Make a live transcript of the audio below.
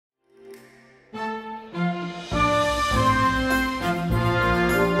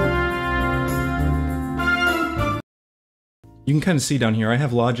You can kind of see down here, I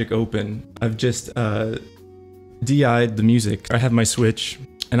have Logic open. I've just DI'd the music. I have my Switch,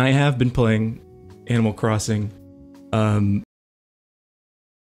 and I have been playing Animal Crossing a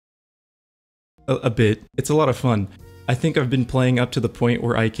bit. It's a lot of fun. I think I've been playing up to the point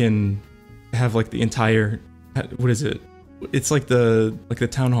where I can have like the entire, what is it? It's like the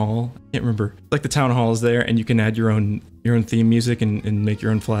town hall. I can't remember. Like the town hall is there, and you can add your own theme music and make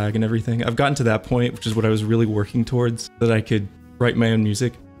your own flag and everything. I've gotten to that point, which is what I was really working towards, that I could write my own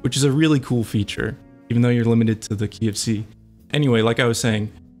music, which is a really cool feature, even though you're limited to the key of C. Anyway, like I was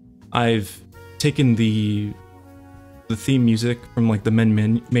saying, I've taken the theme music from like the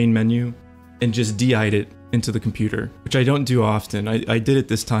main menu and just DI'd it into the computer, which I don't do often. I did it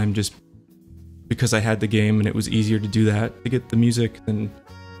this time just because I had the game and it was easier to do that, to get the music than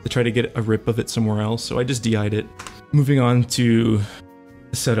to try to get a rip of it somewhere else. So I just DI'd it. Moving on to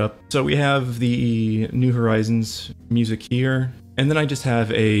the setup. So we have the New Horizons music here, and then I just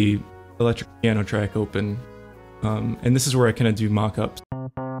have a electric piano track open. And this is where I kind of do mock-ups.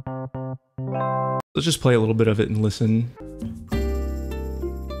 Let's just play a little bit of it and listen.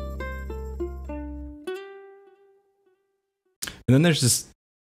 And then there's this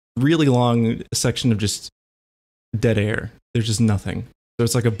really long section of just dead air. There's just nothing. So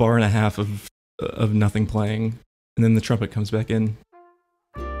it's like a bar and a half of nothing playing, and then the trumpet comes back in.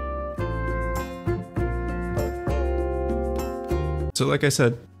 So like I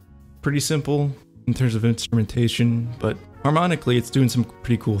said, pretty simple in terms of instrumentation, but harmonically it's doing some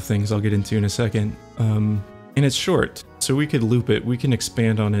pretty cool things I'll get into in a second. And it's short, so we could loop it. We can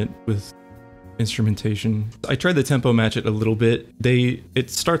expand on it with instrumentation. I tried to tempo match it a little bit.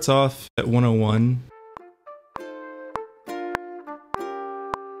 It starts off at 101.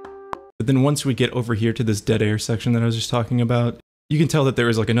 But then once we get over here to this dead air section that I was just talking about, you can tell that there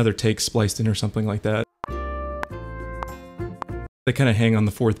is like another take spliced in or something like that. They kind of hang on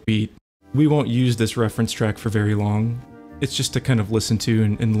the fourth beat. We won't use this reference track for very long. It's just to kind of listen to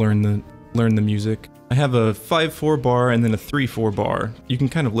and learn the music. I have a 5/4 bar and then a 3/4 bar. You can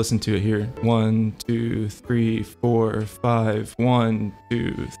kind of listen to it here. 1, 2, 3, 4, 5, 1,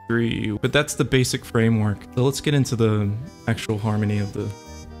 2, 3. But that's the basic framework. So let's get into the actual harmony of the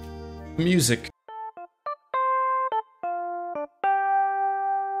music.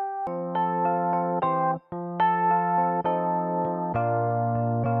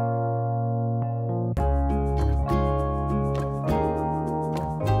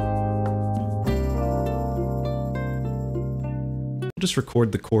 Just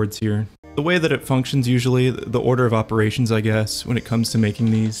record the chords here. The way that it functions usually, the order of operations, I guess, when it comes to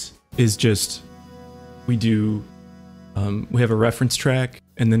making these, is just we have a reference track,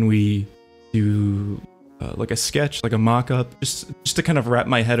 and then we do like a sketch, like a mock-up, just to kind of wrap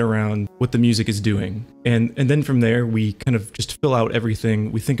my head around what the music is doing. And then from there, we kind of just fill out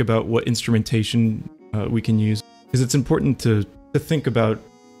everything. We think about what instrumentation we can use, because it's important to think about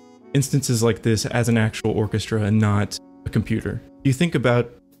instances like this as an actual orchestra and not a computer. You think about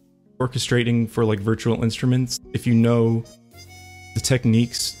orchestrating for like virtual instruments. If you know the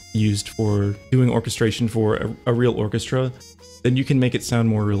techniques used for doing orchestration for a real orchestra, then you can make it sound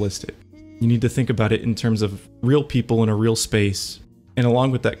more realistic. You need to think about it in terms of real people in a real space, and along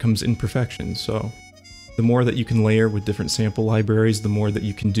with that comes imperfection. So the more that you can layer with different sample libraries, the more that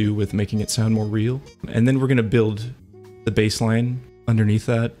you can do with making it sound more real. And then we're going to build the bass line underneath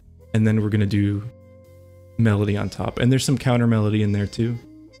that, and then we're going to do melody on top, and there's some counter melody in there too.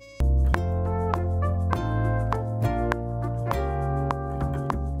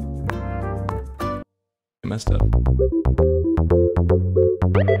 I messed up.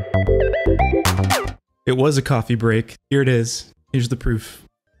 It was a coffee break. Here it is. Here's the proof.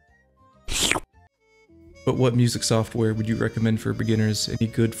 But what music software would you recommend for beginners? Any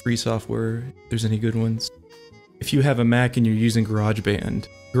good free software? If there's any good ones. If you have a Mac and you're using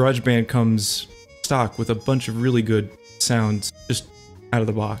GarageBand comes stock with a bunch of really good sounds just out of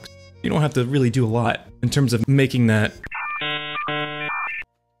the box. You don't have to really do a lot in terms of making that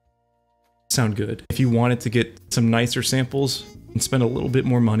sound good. If you wanted to get some nicer samples and spend a little bit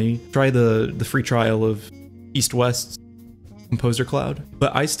more money, try the free trial of East West's Composer Cloud.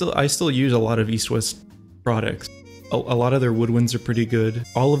 But I still use a lot of East West products. A lot of their woodwinds are pretty good.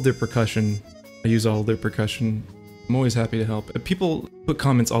 All of their percussion, I use all of their percussion. I'm always happy to help. People put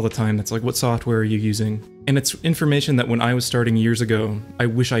comments all the time that's like, what software are you using? And it's information that when I was starting years ago, I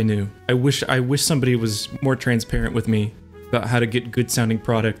wish I knew. I wish somebody was more transparent with me about how to get good sounding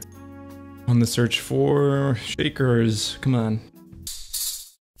product. On the search for shakers, come on.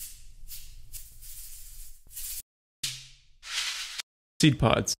 Seed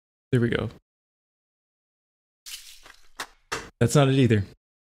pods, there we go. That's not it either.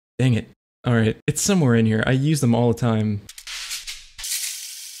 Dang it. Alright, it's somewhere in here. I use them all the time.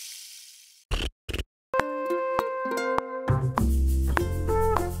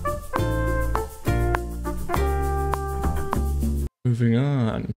 Moving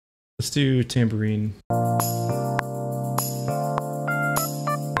on. Let's do tambourine.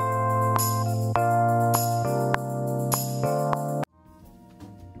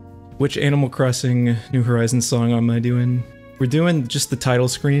 Which Animal Crossing New Horizons song am I doing? We're doing just the title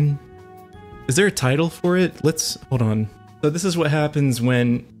screen. Is there a title for it? Hold on. So this is what happens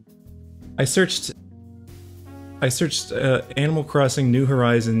when I searched Animal Crossing New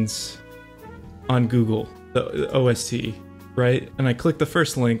Horizons on Google, the OST, right? And I clicked the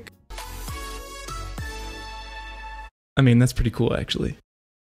first link. I mean, that's pretty cool, actually.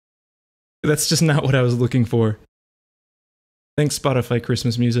 That's just not what I was looking for. Thanks, Spotify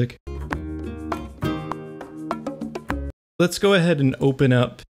Christmas music. Let's go ahead and open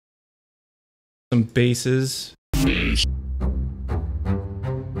up some basses.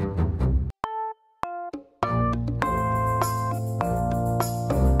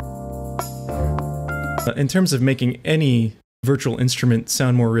 In terms of making any virtual instrument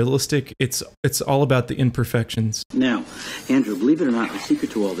sound more realistic, it's all about the imperfections. Now, Andrew, believe it or not, the secret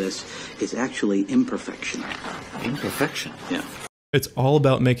to all this is actually imperfection. Imperfection? Yeah. It's all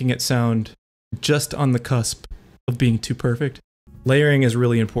about making it sound just on the cusp of being too perfect. Layering is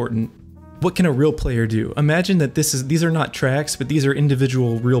really important. What can a real player do? Imagine that these are not tracks, but these are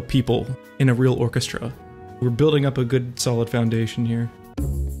individual real people in a real orchestra. We're building up a good solid foundation here.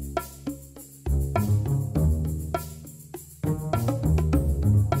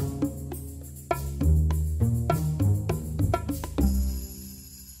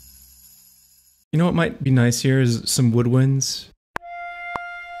 You know what might be nice here is some woodwinds.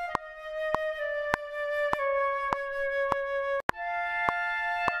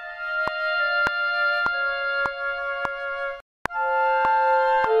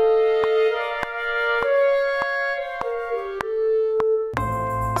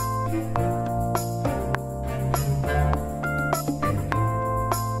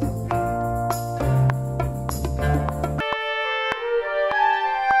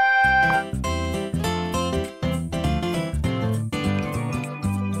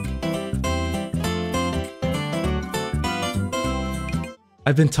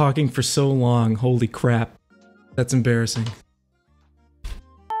 I've been talking for so long, holy crap. That's embarrassing.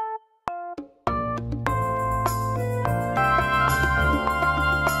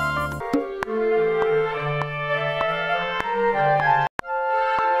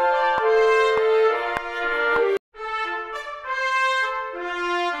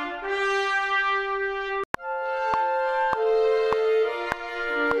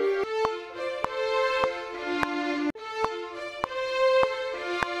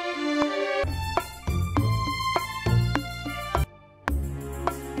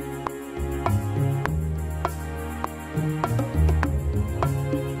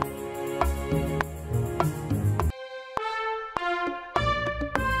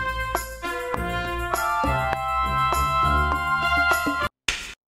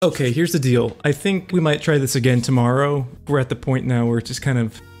 Okay, here's the deal. I think we might try this again tomorrow. We're at the point now where it's just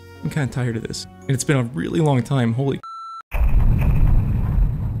I'm kind of tired of this. And it's been a really long time, holy.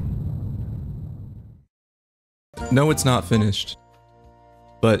 No, it's not finished.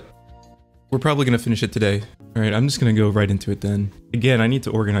 But we're probably gonna finish it today. Alright, I'm just gonna go right into it then. Again, I need to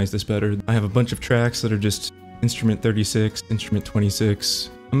organize this better. I have a bunch of tracks that are just instrument 36, instrument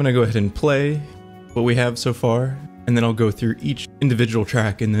 26. I'm gonna go ahead and play what we have so far, and then I'll go through each individual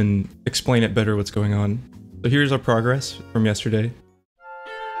track and then explain it better what's going on. So here's our progress from yesterday.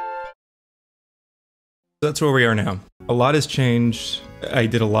 That's where we are now. A lot has changed. I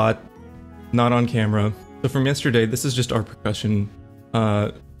did a lot, not on camera. So from yesterday, this is just our percussion.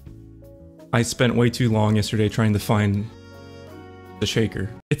 I spent way too long yesterday trying to find the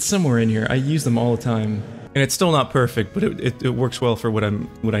shaker. It's somewhere in here. I use them all the time. And it's still not perfect, but it works well for what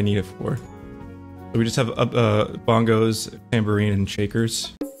I need it for. So we just have bongos, tambourine, and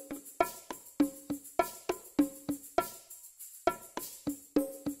shakers.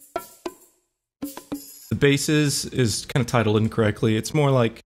 The basses is kind of titled incorrectly. It's more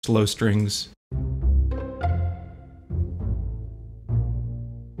like slow strings.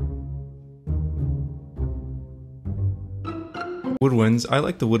 Woodwinds. I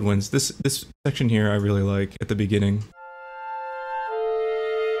like the woodwinds. This section here I really like at the beginning.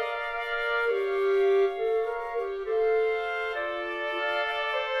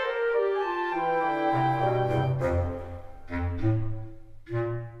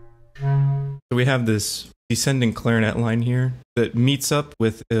 So we have this descending clarinet line here that meets up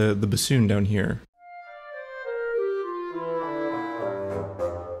with the bassoon down here.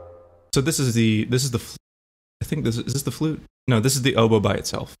 So this is the I think is this the flute? No, this is the oboe by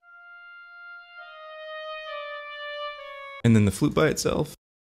itself. And then the flute by itself.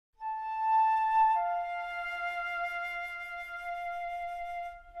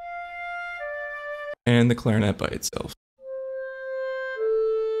 And the clarinet by itself.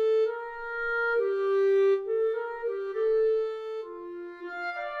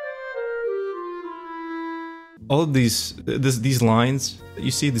 All of these lines that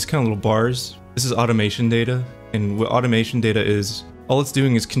you see, these kind of little bars, this is automation data. And what automation data is, all it's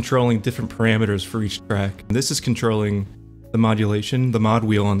doing is controlling different parameters for each track. And this is controlling the modulation, the mod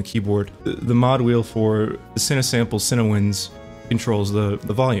wheel on the keyboard. The mod wheel for the Cinesample Cinewinds controls the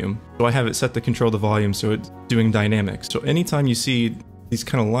volume. So I have it set to control the volume, so it's doing dynamics. So anytime you see these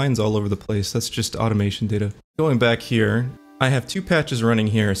kind of lines all over the place, that's just automation data. Going back here, I have two patches running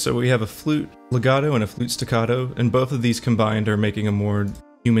here. So we have a flute legato and a flute staccato, and both of these combined are making a more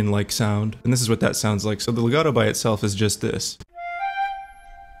human-like sound. And this is what that sounds like. So the legato by itself is just this.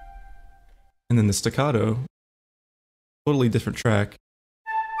 And then the staccato, totally different track,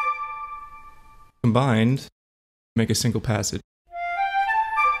 combined, make a single passage.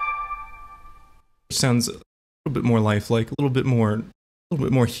 Which sounds a little bit more lifelike, a little bit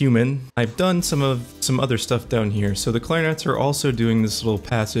more human. I've done some other stuff down here. So the clarinets are also doing this little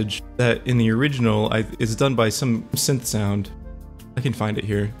passage that in the original is done by some synth sound. I can find it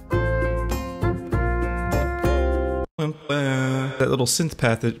here. That little synth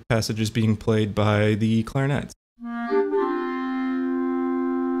passage is being played by the clarinets.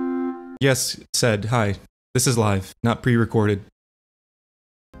 Yes, said, hi. This is live, not pre-recorded.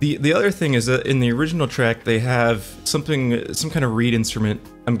 The other thing is that in the original track they have some kind of reed instrument.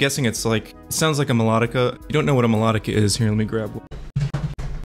 I'm guessing it sounds like a melodica. If you don't know what a melodica is, here, let me grab one.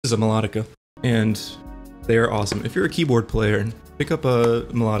 This is a melodica, and they are awesome. If you're a keyboard player, pick up a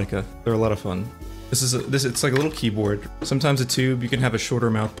melodica. They're a lot of fun. It's like a little keyboard. Sometimes a tube. You can have a shorter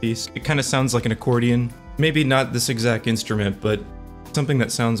mouthpiece. It kind of sounds like an accordion. Maybe not this exact instrument, but something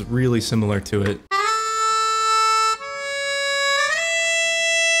that sounds really similar to it.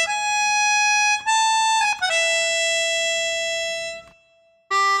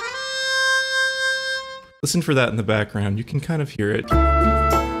 Listen for that in the background. You can kind of hear it.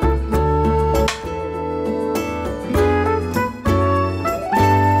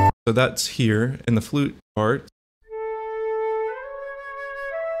 So that's here in the flute part.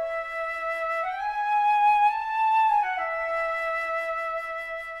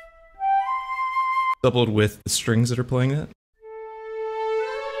 Doubled with the strings that are playing that.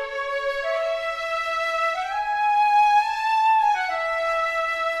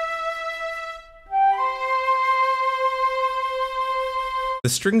 The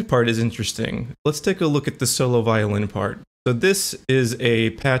string part is interesting. Let's take a look at the solo violin part. So this is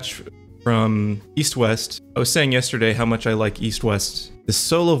a patch from East West. I was saying yesterday how much I like East West. The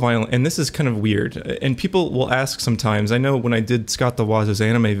solo violin, and this is kind of weird, and people will ask sometimes. I know when I did Scott the Waz's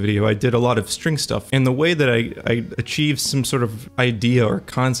anime video, I did a lot of string stuff, and the way that I achieve some sort of idea or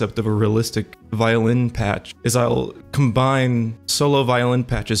concept of a realistic violin patch is I'll combine solo violin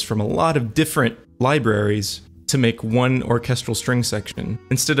patches from a lot of different libraries to make one orchestral string section.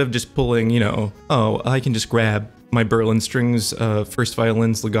 Instead of just pulling, you know, oh, I can just grab my Berlin Strings first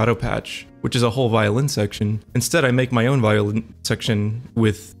violin's legato patch, which is a whole violin section. Instead, I make my own violin section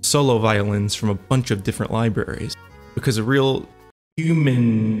with solo violins from a bunch of different libraries. Because a real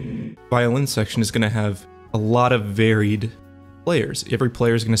human violin section is going to have a lot of varied players. Every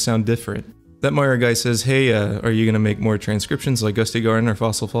player is going to sound different. That Moira guy says, hey, are you going to make more transcriptions like Gusty Garden or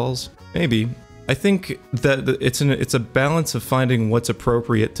Fossil Falls? Maybe. I think that it's a balance of finding what's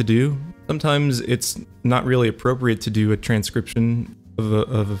appropriate to do. Sometimes it's not really appropriate to do a transcription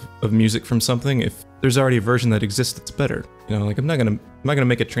of music from something if there's already a version that exists that's better. You know, like I'm not gonna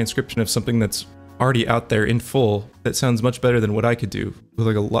make a transcription of something that's already out there in full that sounds much better than what I could do with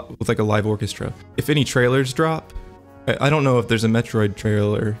like a live orchestra. If any trailers drop, I don't know if there's a Metroid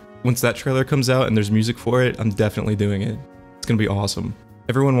trailer. Once that trailer comes out and there's music for it, I'm definitely doing it. It's gonna be awesome.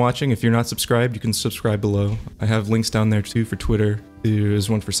 Everyone watching, if you're not subscribed, you can subscribe below. I have links down there too for Twitter. There's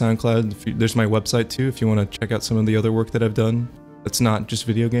one for SoundCloud. There's my website too if you want to check out some of the other work that I've done. That's not just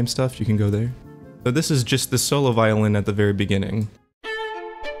video game stuff, you can go there. So this is just the solo violin at the very beginning.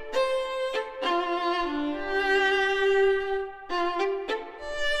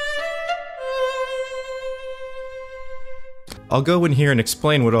 I'll go in here and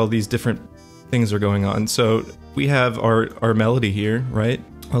explain what all these different things are going on. So we have our melody here, right?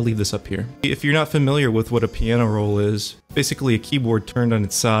 I'll leave this up here. If you're not familiar with what a piano roll is, basically a keyboard turned on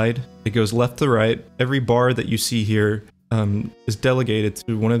its side. It goes left to right. Every bar that you see here is delegated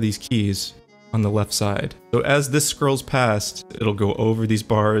to one of these keys on the left side. So as this scrolls past, it'll go over these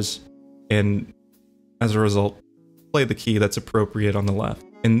bars and as a result, play the key that's appropriate on the left.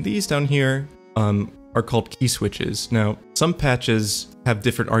 And these down here are called key switches. Now, some patches have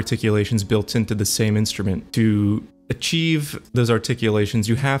different articulations built into the same instrument. To achieve those articulations,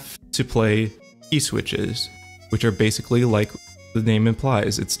 you have to play key switches, which are basically like the name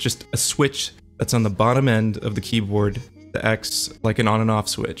implies. It's just a switch that's on the bottom end of the keyboard that acts like an on and off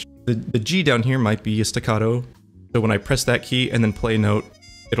switch. The G down here might be a staccato, so when I press that key and then play a note,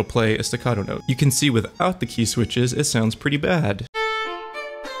 it'll play a staccato note. You can see without the key switches, it sounds pretty bad.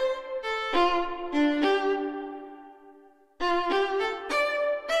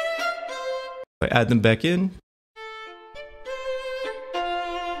 If I add them back in,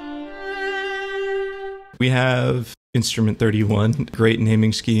 we have instrument 31, great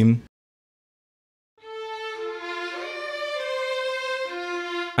naming scheme.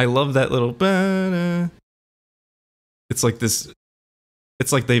 I love that little ba-da. It's like this,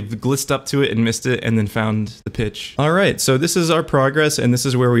 it's like they've glitzed up to it and missed it and then found the pitch. All right, so this is our progress and this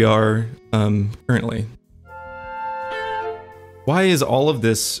is where we are currently. Why is all of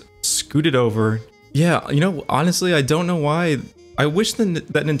this scooted over? Yeah, you know, honestly, I don't know why. I wish that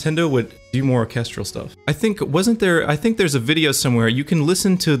Nintendo would do more orchestral stuff. I think, I think there's a video somewhere, you can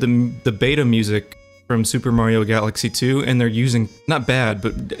listen to the beta music from Super Mario Galaxy 2, and they're using, not bad,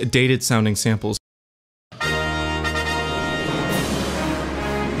 but dated sounding samples.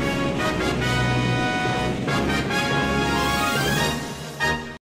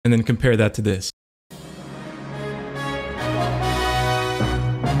 And then compare that to this.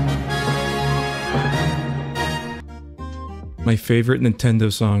 My favorite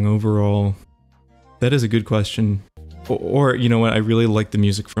Nintendo song overall? That is a good question. Or, you know what, I really like the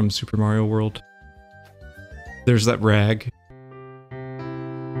music from Super Mario World. There's that rag.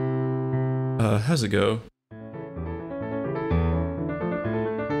 How's it go?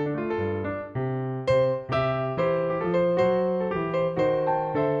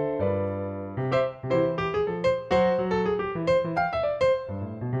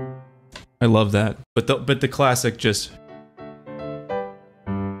 I love that. But the classic just...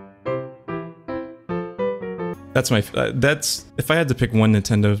 That's my... that's... If I had to pick one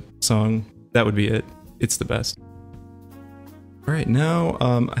Nintendo song, that would be it. It's the best. Alright, now,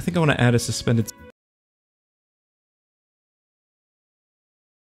 I think I want to add a suspended...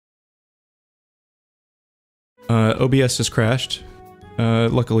 OBS just crashed.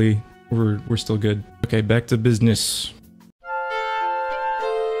 Luckily, we're still good. Okay, back to business.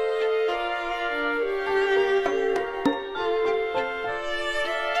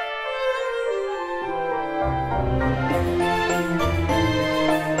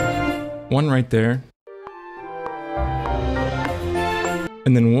 One right there.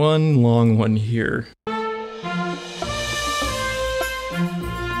 And then one long one here.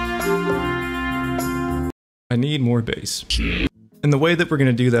 I need more bass. And the way that we're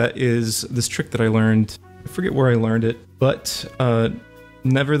gonna do that is this trick that I learned. I forget where I learned it, but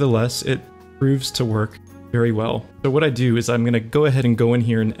nevertheless, it proves to work very well. So what I do is I'm gonna go ahead and go in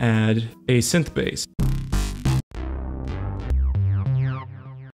here and add a synth bass.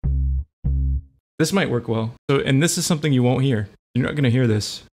 This might work well. So, and this is something you won't hear. You're not gonna hear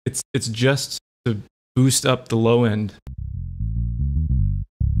this. It's just to boost up the low end.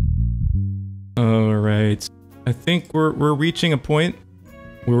 All right. I think we're reaching a point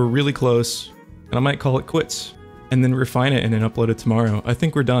where we're really close, and I might call it quits, and then refine it and then upload it tomorrow. I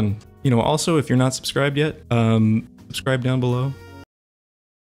think we're done. You know, also, if you're not subscribed yet, subscribe down below.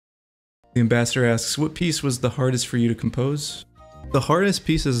 The ambassador asks, what piece was the hardest for you to compose? The hardest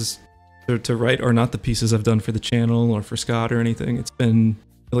pieces to write are not the pieces I've done for the channel or for Scott or anything. It's been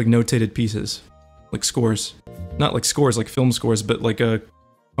like notated pieces, like scores. Not like scores, like film scores, but like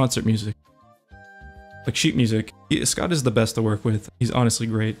concert music. Like sheet music. Scott is the best to work with. He's honestly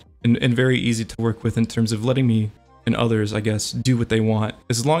great and very easy to work with in terms of letting me and others, I guess, do what they want.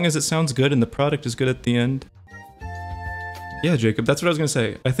 As long as it sounds good and the product is good at the end. Yeah, Jacob, that's what I was gonna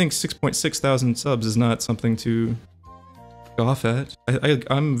say. I think 6.6 thousand subs is not something to off at.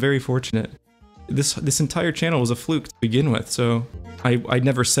 I'm very fortunate. This entire channel was a fluke to begin with, so I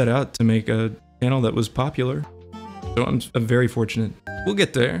never set out to make a channel that was popular. So I'm very fortunate. We'll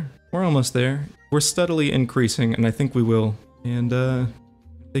get there. We're almost there. We're steadily increasing, and I think we will. And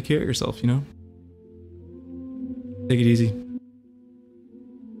take care of yourself, you know? Take it easy.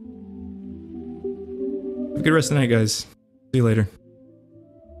 Have a good rest of the night, guys. See you later.